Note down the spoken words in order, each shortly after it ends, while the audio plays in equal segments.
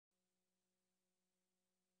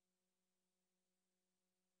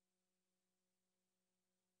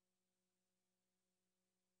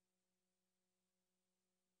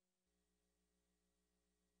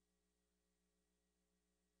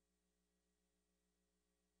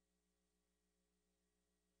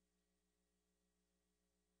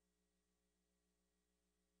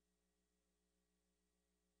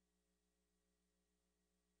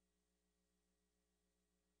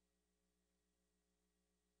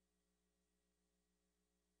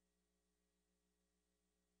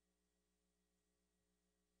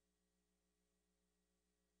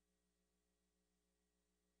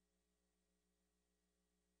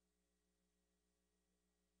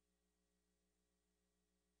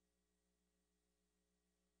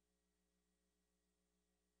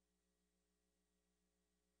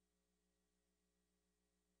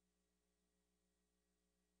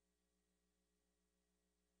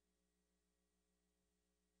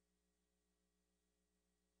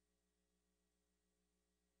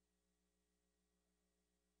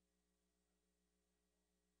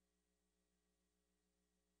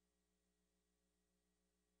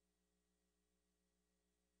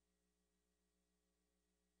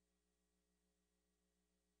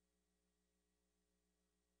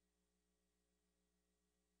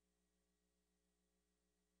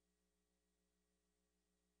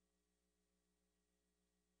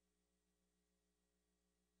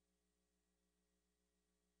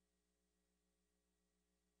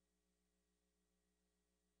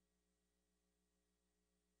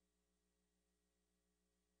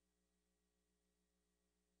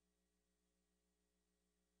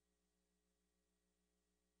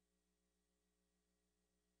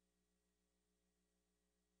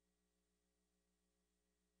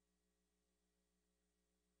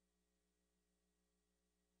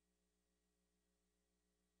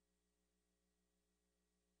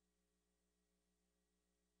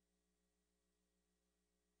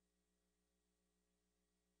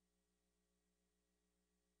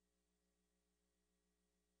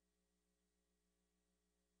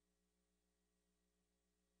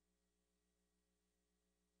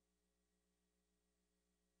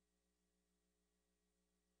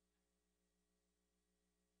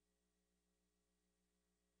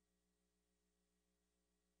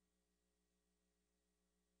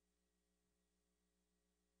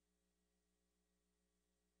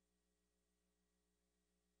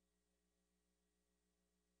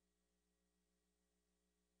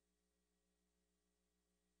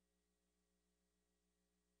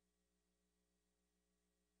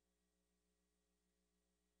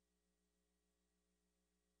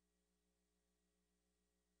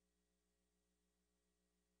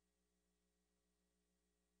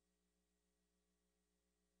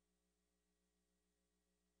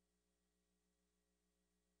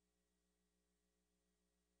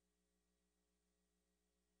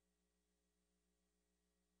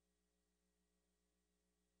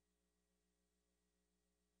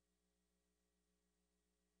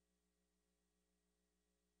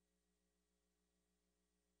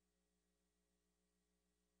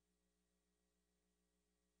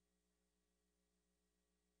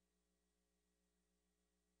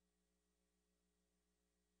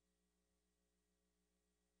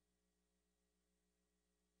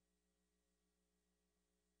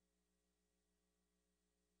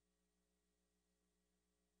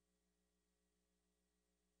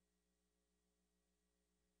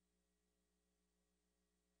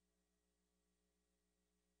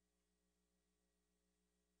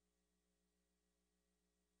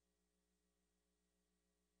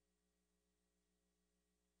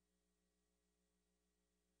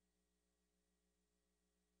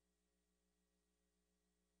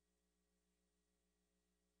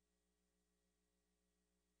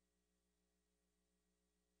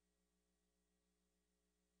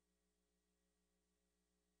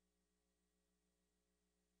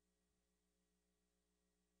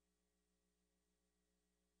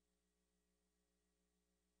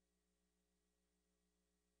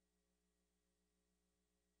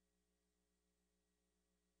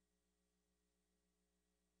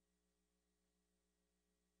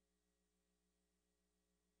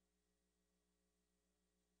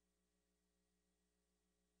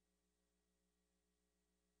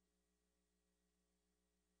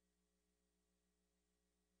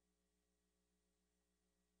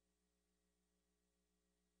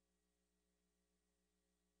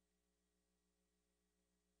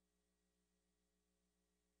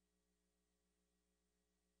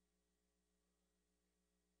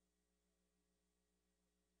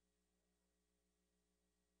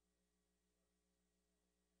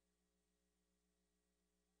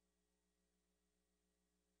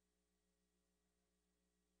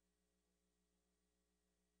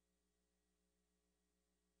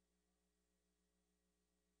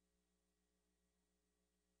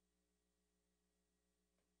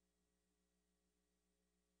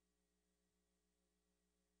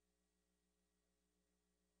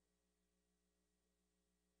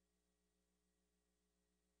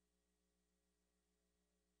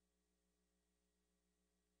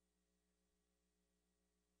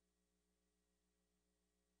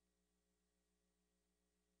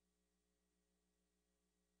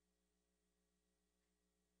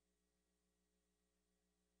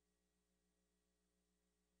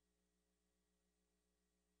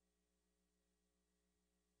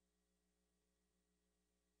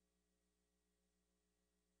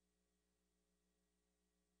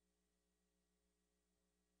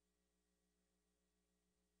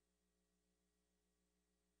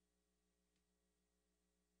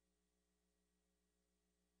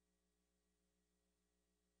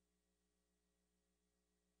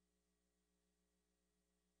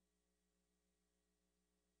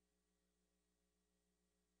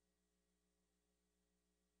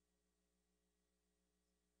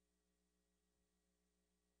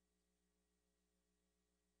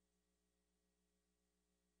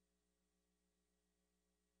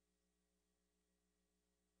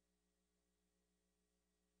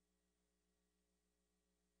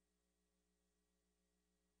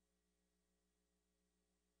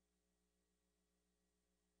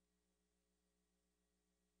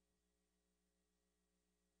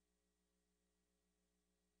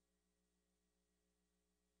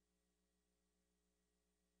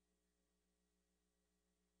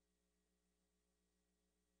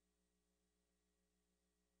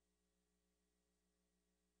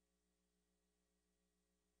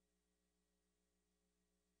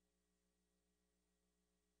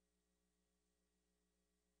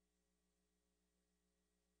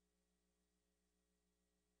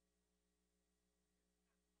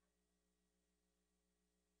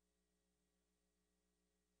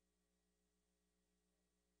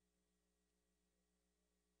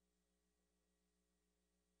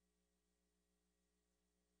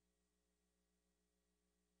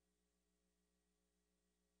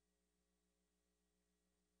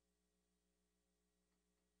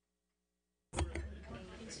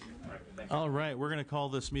All right, we're going to call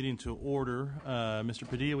this meeting to order. Mr.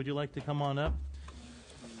 Padilla, would you like to come on up?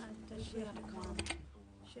 Does she have to call?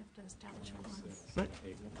 She have to establish a quorum. Right.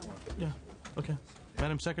 Yeah, okay.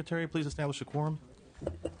 Madam Secretary, please establish a quorum.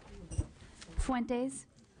 Fuentes,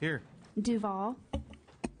 Here. Duval,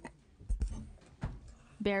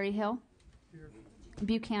 Berryhill,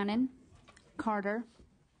 Buchanan, Carter,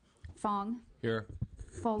 Fong, Here.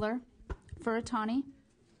 Fuller, Furutani,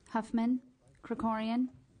 Huffman, Krikorian,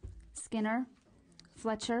 Skinner,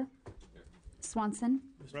 Fletcher, Swanson,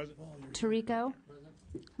 Tarico,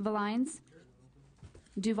 Valines,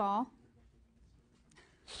 Duval.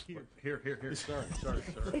 Here.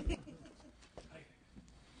 Sorry.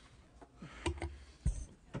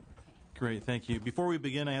 Great, thank you. Before we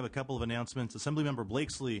begin, I have a couple of announcements. Assemblymember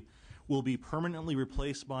Blakesley will be permanently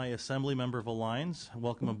replaced by Assemblymember Valines.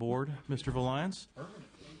 Welcome aboard, Mr. Valines.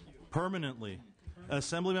 Permanently.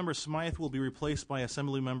 Assemblymember Smythe will be replaced by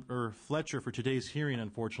Assemblymember Fletcher for today's hearing,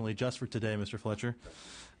 unfortunately, just for today, Mr. Fletcher.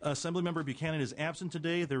 Assemblymember Buchanan is absent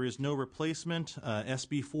today. There is no replacement.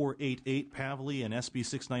 SB 488 Pavley and SB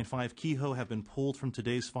 695 Kehoe have been pulled from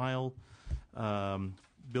today's file.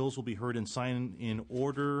 Bills will be heard and signed in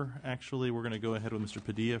order. Actually, we're going to go ahead with Mr.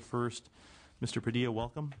 Padilla first. Mr. Padilla,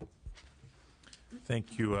 welcome.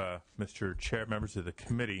 Thank you, Mr. Chair, members of the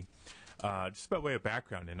committee. Just by way of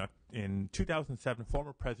background, in 2007,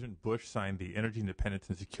 former President Bush signed the Energy Independence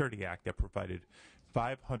and Security Act that provided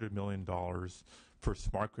 $500 million for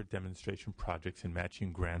smart grid demonstration projects and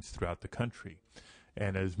matching grants throughout the country.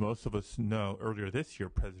 And as most of us know, earlier this year,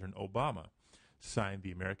 President Obama signed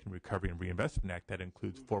the American Recovery and Reinvestment Act that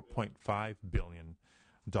includes $4.5 billion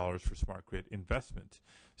for smart grid investment.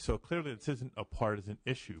 So clearly this isn't a partisan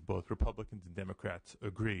issue. Both Republicans and Democrats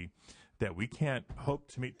agree that we can't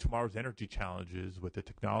hope to meet tomorrow's energy challenges with the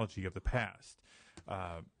technology of the past.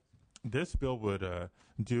 This bill would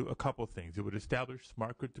do a couple of things. It would establish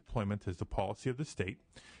smart grid deployment as the policy of the state.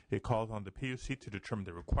 It calls on the PUC to determine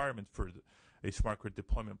the requirements for a smart grid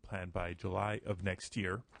deployment plan by July of next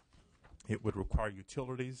year. It would require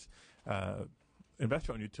utilities,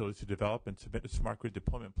 investor-owned utilities, to develop and submit a smart grid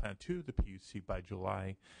deployment plan to the PUC by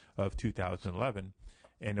July of 2011.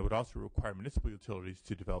 And it would also require municipal utilities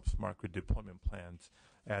to develop smart grid deployment plans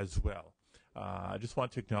as well. I just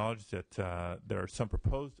want to acknowledge that there are some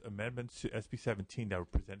proposed amendments to SB 17 that were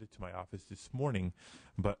presented to my office this morning,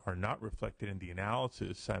 but are not reflected in the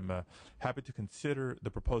analysis. I'm happy to consider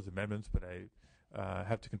the proposed amendments, but I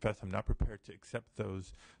have to confess I'm not prepared to accept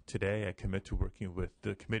those today. I commit to working with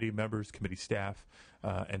the committee members, committee staff,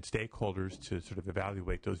 and stakeholders to sort of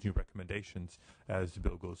evaluate those new recommendations as the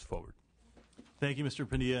bill goes forward. Thank you, Mr.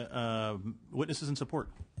 Padilla. Witnesses in support.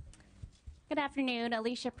 Good afternoon.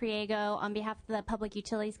 Alicia Priego on behalf of the Public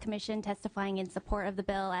Utilities Commission testifying in support of the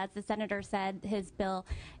bill. As the Senator said, his bill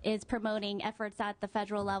is promoting efforts at the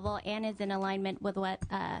federal level and is in alignment with what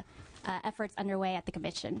efforts underway at the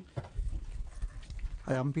Commission.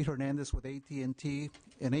 Hi, I'm Peter Hernandez with AT&T,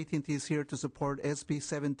 and AT&T is here to support SB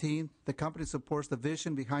 17. The company supports the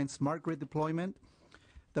vision behind smart grid deployment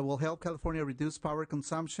that will help California reduce power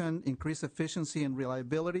consumption, increase efficiency and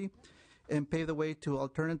reliability, and pave the way to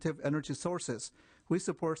alternative energy sources. We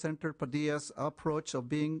support Senator Padilla's approach of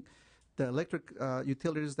being the electric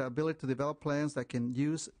utilities the ability to develop plans that can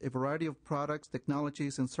use a variety of products,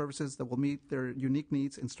 technologies, and services that will meet their unique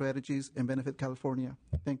needs and strategies and benefit California.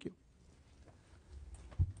 Thank you.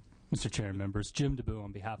 Mr. Chair, members, Jim DeBoo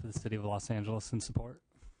on behalf of the City of Los Angeles in support.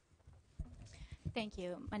 Thank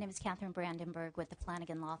you. My name is Catherine Brandenburg with the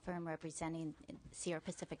Flanagan Law Firm representing Sierra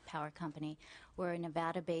Pacific Power Company. We're a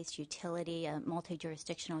Nevada-based utility, a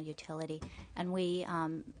multi-jurisdictional utility, and we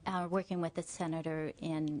are working with the Senator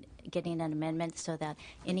in getting an amendment so that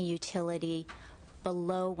any utility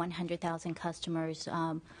below 100,000 customers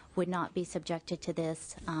would not be subjected to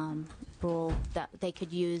this rule, that they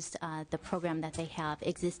could use the program that they have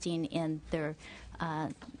existing in their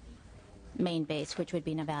main base, which would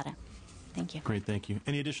be Nevada. Thank you. Great, thank you.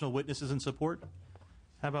 Any additional witnesses in support?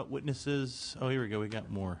 How about witnesses? Oh, here we go. We got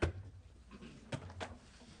more.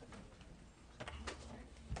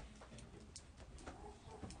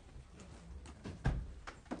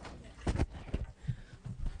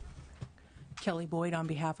 Kelly Boyd on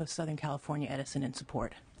behalf of Southern California Edison in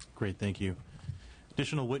support. Great, thank you.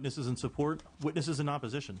 Additional witnesses in support? Witnesses in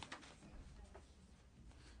opposition?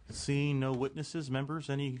 Seeing no witnesses, members,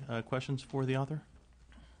 any questions for the author?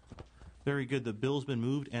 Very good. The bill's been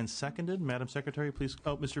moved and seconded. Madam Secretary, please.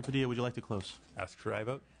 Oh, Mr. Padilla, would you like to close? Ask for aye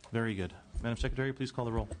vote. Very good. Madam Secretary, please call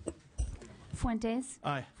the roll. Fuentes.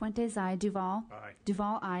 Aye. Fuentes, aye. Duval. Aye.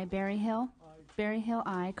 Duval, aye. Berryhill. Aye. Berryhill,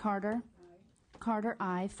 aye. Carter. Aye. Carter,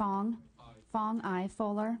 aye. Fong. Aye. Fong, I.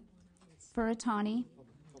 Fuller, Furutani,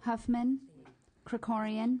 Huffman,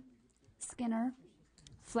 Krikorian, Skinner,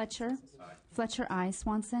 Fletcher, Fletcher, I.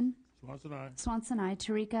 Swanson, Swanson, aye. Swanson, I.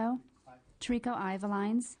 Tirico, Tirico, I.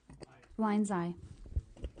 Valines, Valines, I.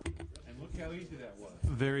 And look how easy that was.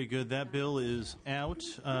 Very good. That bill is out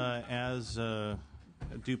as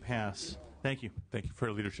due pass. Thank you. Thank you for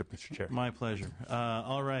your leadership, Mr. Chair. My pleasure.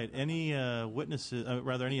 All right. Any witnesses,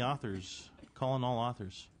 rather, any authors? Calling all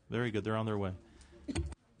authors. Very good. They're on their way.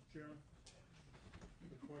 Chairman,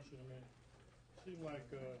 the question, it seemed like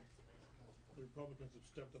the Republicans have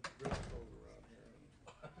stepped up the dress code around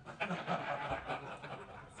here.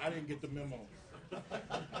 I didn't get the memo. Thank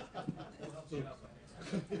you.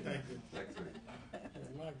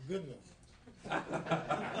 Oh, my goodness.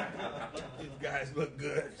 These guys look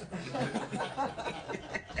good.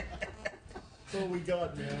 That's all we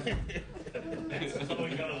got, man. That's all we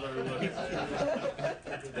got is our look.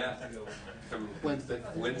 Wednesday.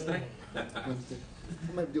 Wednesday? Wednesday.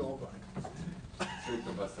 I might do all right. Think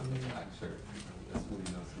of us on the back, sure. This one,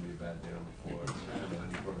 you know, it's gonna be a bad day on the floor. And then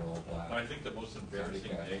we're all black. I think the most embarrassing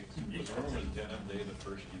day was Herman's denim day the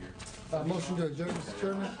first year. Motion to adjourn, Mr.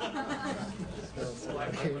 Chairman.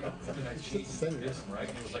 Right?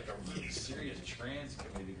 It was like a really serious trans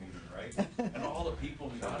committee meeting, right? And all the people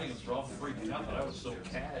in the audience were all freaking out that I was so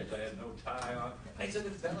cash. I had no tie on. I said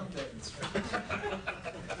it's denim days.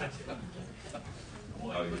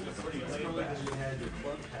 Oh, you were pretty laid back. You had your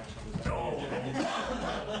club patch on. No.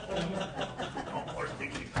 No more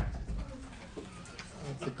sticky patch.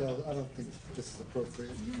 I don't think this is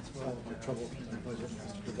appropriate. We'll have trouble with the budget,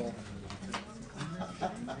 Mr. Duval.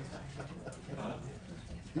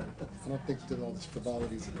 I don't think that all this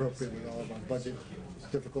frivolity is appropriate with all of our budget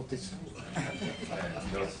difficulties.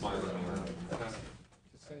 No smiling around.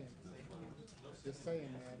 Just saying. Just saying,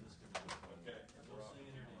 man.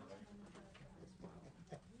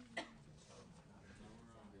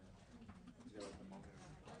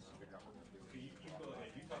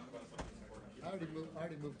 I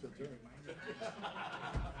already moved to adjourn.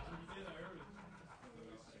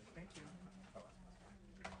 Thank you.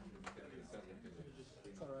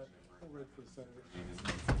 It's all right. We'll wait for the senator.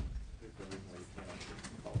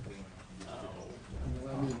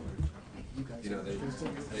 I mean, you guys. You know, they wait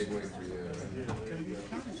for you.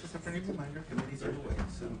 Just a friendly reminder, committees are away,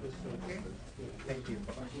 so. Okay. Thank you.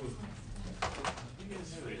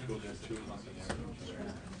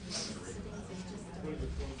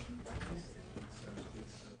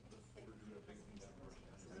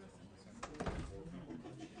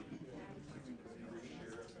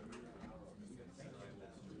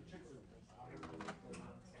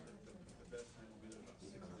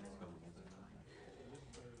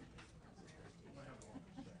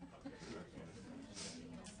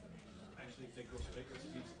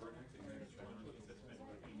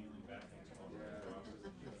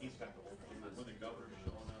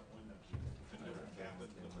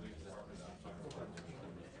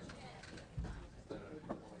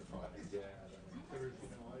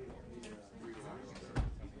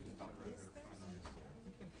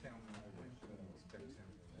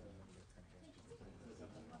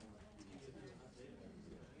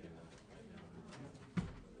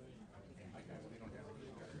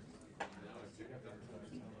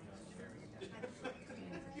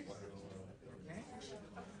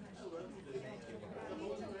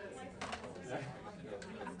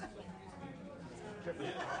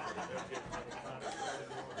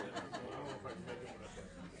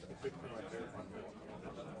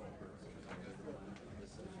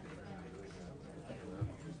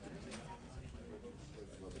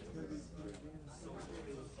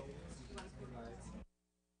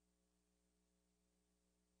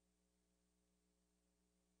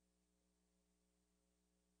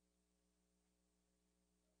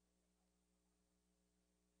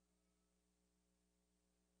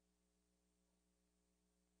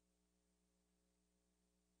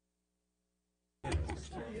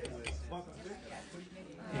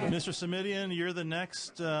 Mr. Simidian, you're the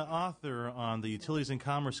next author on the Utilities and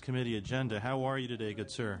Commerce Committee agenda. How are you today,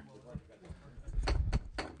 good sir?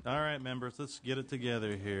 All right, members, let's get it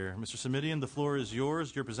together here. Mr. Simidian, the floor is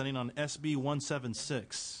yours. You're presenting on SB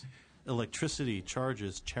 176, Electricity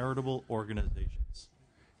Charges Charitable Organizations.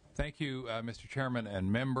 Thank you, Mr. Chairman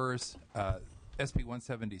and members. SB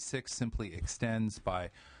 176 simply extends by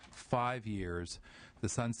 5 years the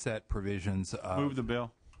sunset provisions of... Move the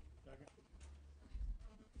bill.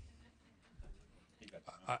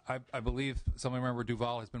 I believe Assemblymember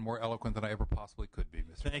Duval has been more eloquent than I ever possibly could be,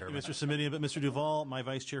 Mr. Thank Chairman. you, Mr. Simidian. But Mr. Duval, my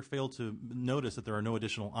vice chair failed to notice that there are no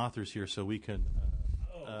additional authors here, so we can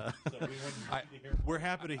We're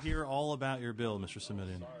happy to hear all about your bill, Mr.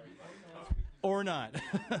 Simitian. Or not.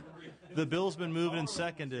 The bill's been moved and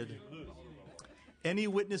seconded. Any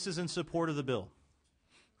witnesses in support of the bill?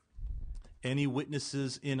 Any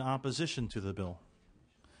witnesses in opposition to the bill?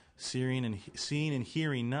 Seeing and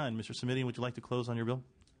hearing none. Mr. Simitian, would you like to close on your bill?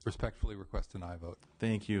 Respectfully request an aye vote.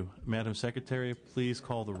 Thank you. Madam Secretary, please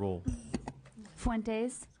call the roll.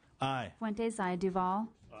 Fuentes. Aye. Fuentes, aye. Duval.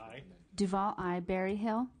 Aye. Duval, aye.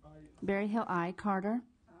 Berryhill. Berryhill, aye. Carter.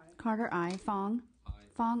 Carter, aye. Fong.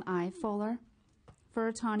 Fong, aye. Fuller.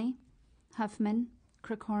 Furutani. Huffman.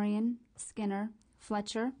 Krikorian. Skinner.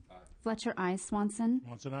 Fletcher. Fletcher, aye. Swanson.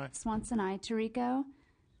 Swanson, aye. Swanson, aye. Tirico.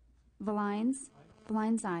 Valines.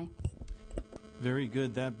 Valines, aye. Very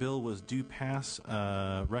good. That bill was due pass.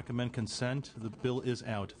 Recommend consent. The bill is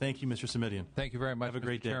out. Thank you, Mr. Simitian. Thank you very much, Have a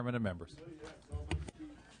great Mr. day. Chairman and members.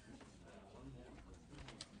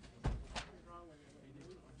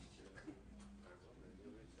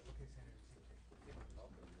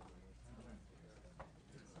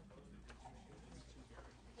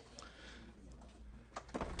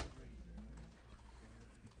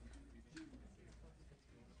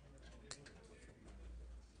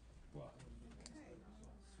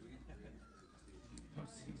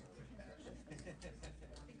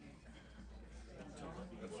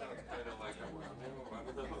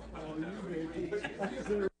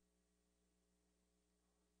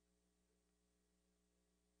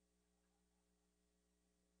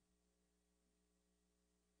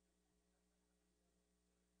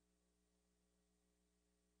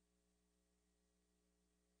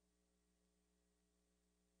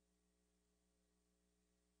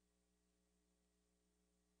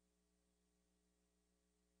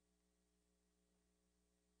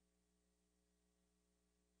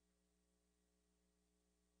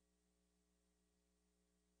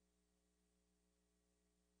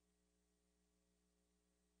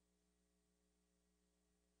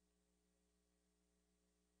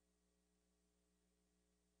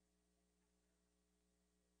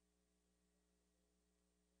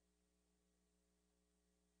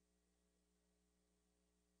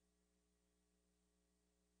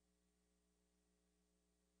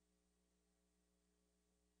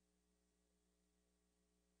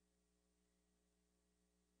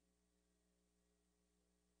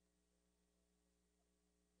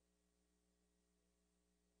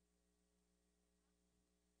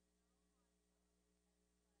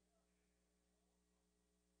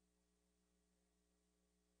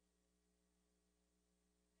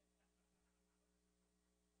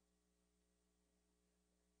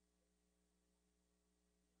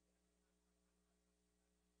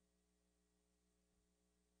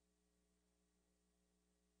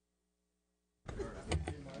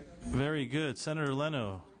 Very good. Senator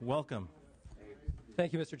Leno, welcome.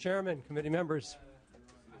 Thank you, Mr. Chairman, committee members.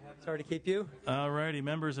 Sorry to keep you. All righty,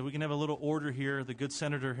 members, if we can have a little order here. The good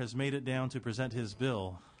senator has made it down to present his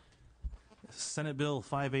bill. Senate Bill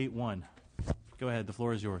 581. Go ahead. The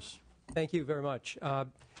floor is yours. Thank you very much. A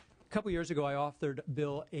couple years ago, I authored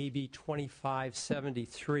Bill AB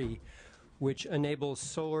 2573, which enables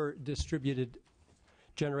solar distributed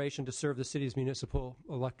generation to serve the city's municipal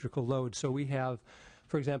electrical load. So we have,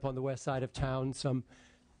 for example, on the west side of town, some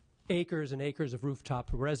acres and acres of rooftop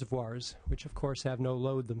reservoirs, which of course have no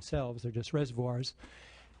load themselves. They're just reservoirs.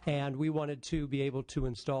 And we wanted to be able to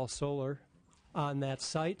install solar on that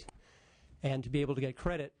site and to be able to get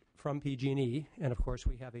credit from PG&E. And of course,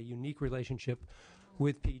 we have a unique relationship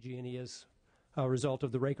with PG&E as a result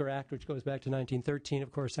of the Raker Act, which goes back to 1913.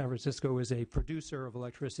 Of course, San Francisco is a producer of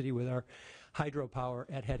electricity with our hydropower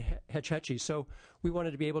at Hetch Hetchy. So we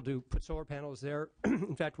wanted to be able to put solar panels there.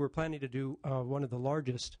 In fact, we're planning to do one of the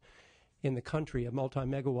largest in the country, a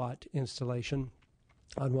multi-megawatt installation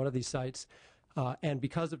on one of these sites. And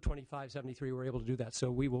because of 2573, we're able to do that.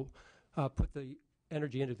 So we will put the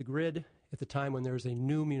energy into the grid at the time when there's a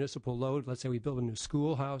new municipal load. Let's say we build a new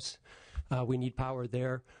schoolhouse. We need power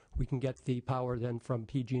there. We can get the power then from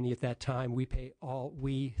PG&E at that time. We pay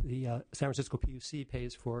the San Francisco PUC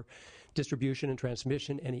pays for distribution and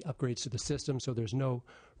transmission, any upgrades to the system, so there's no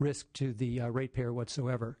risk to the ratepayer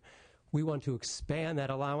whatsoever. We want to expand that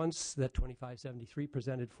allowance that 2573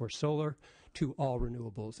 presented for solar to all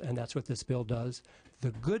renewables, and that's what this bill does.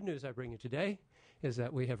 The good news I bring you today is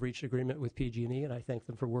that we have reached agreement with PG&E, and I thank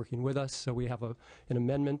them for working with us. So we have an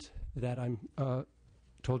amendment that I'm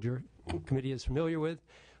told your committee is familiar with,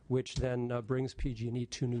 which then brings PG&E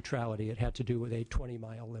to neutrality. It had to do with a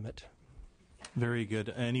 20-mile limit. Very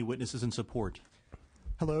good. Any witnesses in support?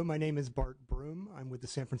 Hello, my name is Bart Broom. I'm with the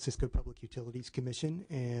San Francisco Public Utilities Commission,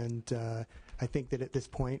 and I think that at this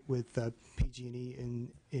point, with PG&E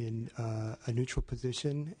in a neutral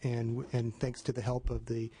position, and thanks to the help of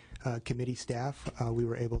the committee staff, we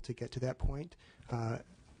were able to get to that point.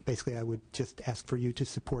 Basically, I would just ask for you to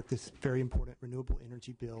support this very important renewable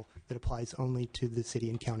energy bill that applies only to the city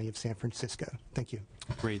and county of San Francisco. Thank you.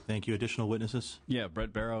 Great, thank you. Additional witnesses? Yeah,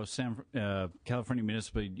 Brett Barrow, California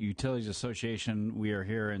Municipal Utilities Association. We are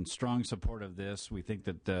here in strong support of this. We think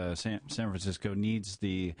that San Francisco needs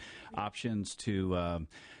the options to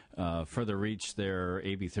further reach their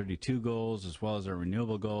AB 32 goals as well as their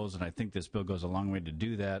renewable goals, and I think this bill goes a long way to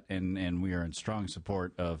do that, and we are in strong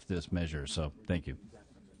support of this measure. So thank you.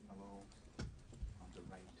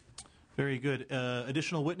 Very good.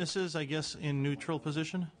 Additional witnesses, I guess, in neutral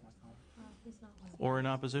position or in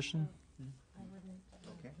opposition?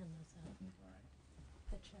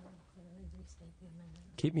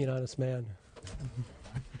 Keep me an honest man.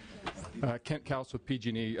 Kent Kaus with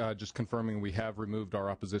PG&E, just confirming we have removed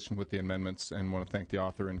our opposition with the amendments and want to thank the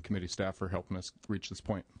author and committee staff for helping us reach this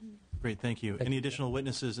point. Great, thank you. Any additional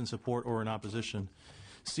witnesses in support or in opposition?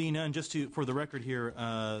 Seeing none, just for the record here,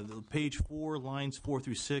 page 4, lines 4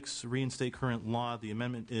 through 6, reinstate current law. The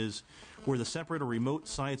amendment is where the separate or remote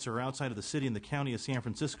sites are outside of the city and the county of San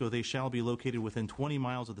Francisco, they shall be located within 20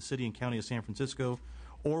 miles of the city and county of San Francisco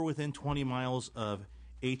or within 20 miles of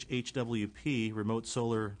HHWP, remote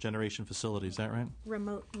solar generation facility. Is that right?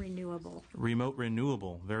 Remote renewable. Remote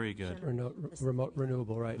renewable. Very good. Remote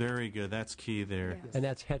renewable, right. Very good. That's key there. Yes. And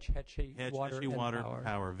that's Hetchy water, Hetchy water and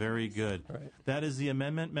power. Very good. Right. That is the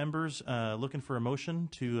amendment. Members, looking for a motion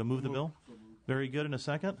to move the bill. Very good. In a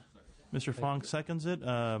second. Mr. Fong seconds it.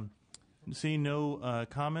 Seeing no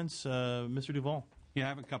comments, Mr. Duval. Yeah, I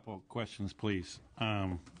have a couple of questions, please.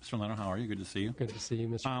 Mr. Leno, how are you? Good to see you. Good to see you,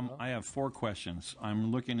 Mr. I have 4 questions.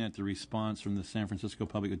 I'm looking at the response from the San Francisco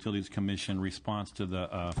Public Utilities Commission response to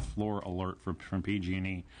the floor alert from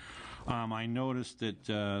PG&E. I noticed that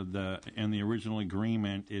in the original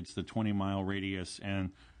agreement, it's the 20-mile radius,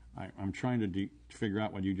 and I'm trying to figure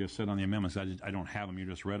out what you just said on the amendments. I don't have them. You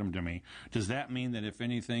just read them to me. Does that mean that if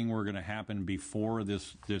anything were going to happen before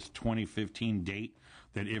this 2015 date,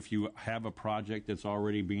 that if you have a project that's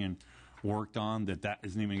already being worked on, that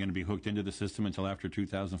isn't even going to be hooked into the system until after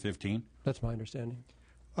 2015? That's my understanding.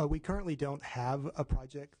 We currently don't have a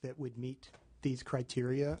project that would meet these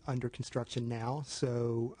criteria under construction now,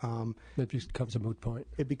 so it becomes a moot point.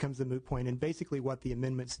 It becomes a moot point, and basically what the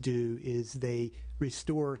amendments do is they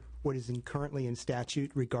restore what is currently in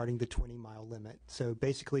statute regarding the 20-mile limit. So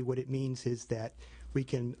basically what it means is that we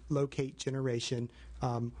can locate generation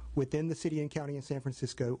within the city and county of San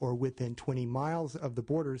Francisco or within 20 miles of the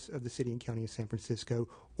borders of the city and county of San Francisco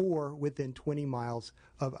or within 20 miles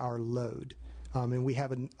of our load. And we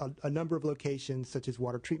have a number of locations such as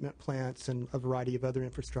water treatment plants and a variety of other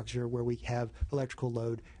infrastructure where we have electrical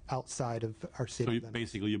load outside of our city limits. So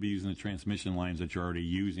basically you'll be using the transmission lines that you're already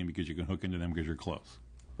using because you can hook into them because you're close.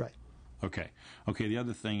 Right. Okay. Okay, the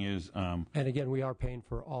other thing is... and again, we are paying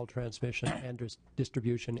for all transmission and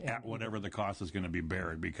distribution. At whatever the cost is going to be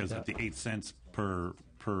buried, because at the 8 cents per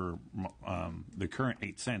the current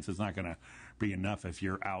 8 cents is not going to be enough if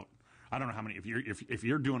you're out. I don't know how many. If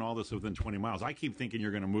you're doing all this within 20 miles, I keep thinking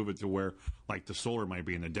you're going to move it to where, like, the solar might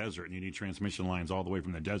be in the desert, and you need transmission lines all the way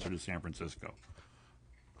from the desert to San Francisco.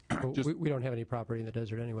 Well, we don't have any property in the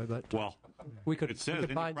desert anyway, but we could. It says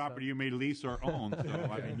any property you may lease or own. So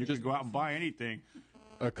I mean, you just go out and buy anything.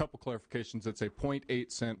 A couple clarifications. It's a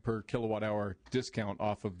 0.8 cent per kilowatt hour discount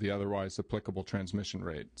off of the otherwise applicable transmission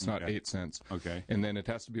rate. It's not 8 cents. Okay. And then it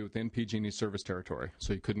has to be within PG&E service territory,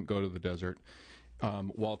 so you couldn't go to the desert.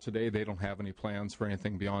 While today they don't have any plans for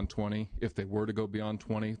anything beyond 20, if they were to go beyond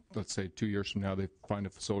 20, let's say 2 years from now they find a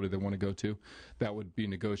facility they want to go to, that would be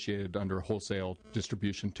negotiated under a wholesale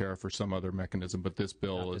distribution tariff or some other mechanism, but this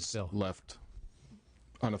bill is left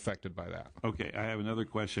unaffected by that. Okay, I have another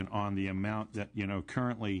question on the amount that,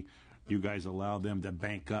 currently you guys allow them to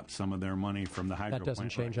bank up some of their money from the hydro plant. That doesn't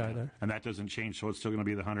change either. And that doesn't change, so it's still going to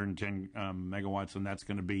be the 110 megawatts, and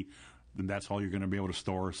that's all you're going to be able to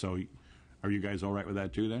store, so... Are you guys all right with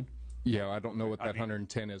that too, then? Yeah, I don't know what that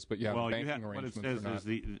 110 is, but yeah, banking arrangements what it says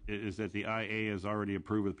is that the IA is already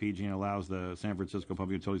approved with PG and allows the San Francisco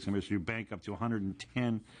Public Utilities Commission to bank up to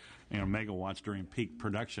 110 megawatts during peak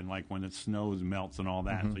production, like when it snows, melts, and all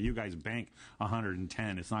that. So you guys bank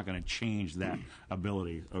 110. It's not going to change that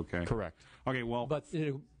ability, okay? Correct. Okay, well... But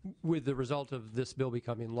with the result of this bill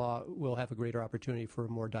becoming law, we'll have a greater opportunity for a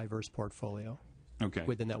more diverse portfolio. Okay.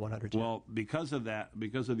 within that 100 day. Well, because of that,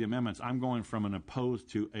 because of the amendments, I'm going from an opposed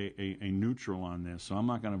to a neutral on this. So I'm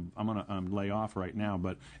gonna lay off right now.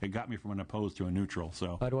 But it got me from an opposed to a neutral.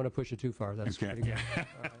 So I don't want to push it too far. That's pretty good.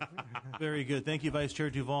 Very good. Thank you, Vice Chair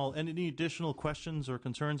Duval. Any additional questions or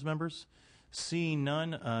concerns, members? Seeing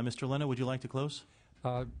none, Mr. Leno, would you like to close?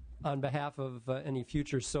 On behalf of any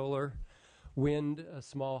future solar, wind,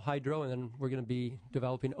 small hydro, and then we're going to be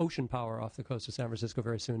developing ocean power off the coast of San Francisco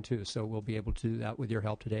very soon, too. So we'll be able to do that with your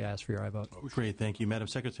help today. I ask for your aye vote. Great. Thank you. Madam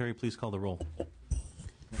Secretary, please call the roll.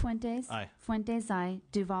 Fuentes. Aye. Fuentes, aye.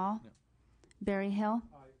 Duval. Berryhill.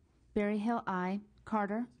 Berryhill, aye.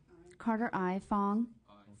 Carter. Carter, aye. Fong.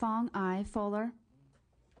 Fong, aye. Fuller.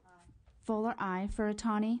 Fuller, aye.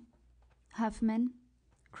 Furutani. Huffman.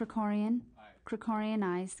 Krikorian. Krikorian,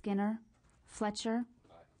 aye. Skinner. Fletcher.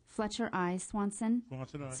 Fletcher, aye. Swanson.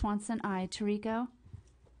 Swanson, aye. Swanson, aye. Tirico.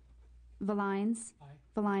 Valines.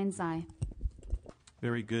 Valines, aye.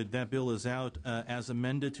 Very good. That bill is out as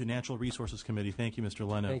amended to Natural Resources Committee. Thank you, Mr.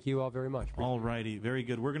 Leno. Thank you all very much. All righty. Very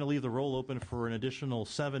good. We're going to leave the roll open for an additional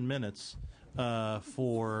 7 minutes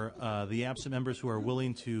for the absent members who are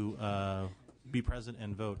willing to be present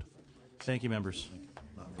and vote. Thank you, members.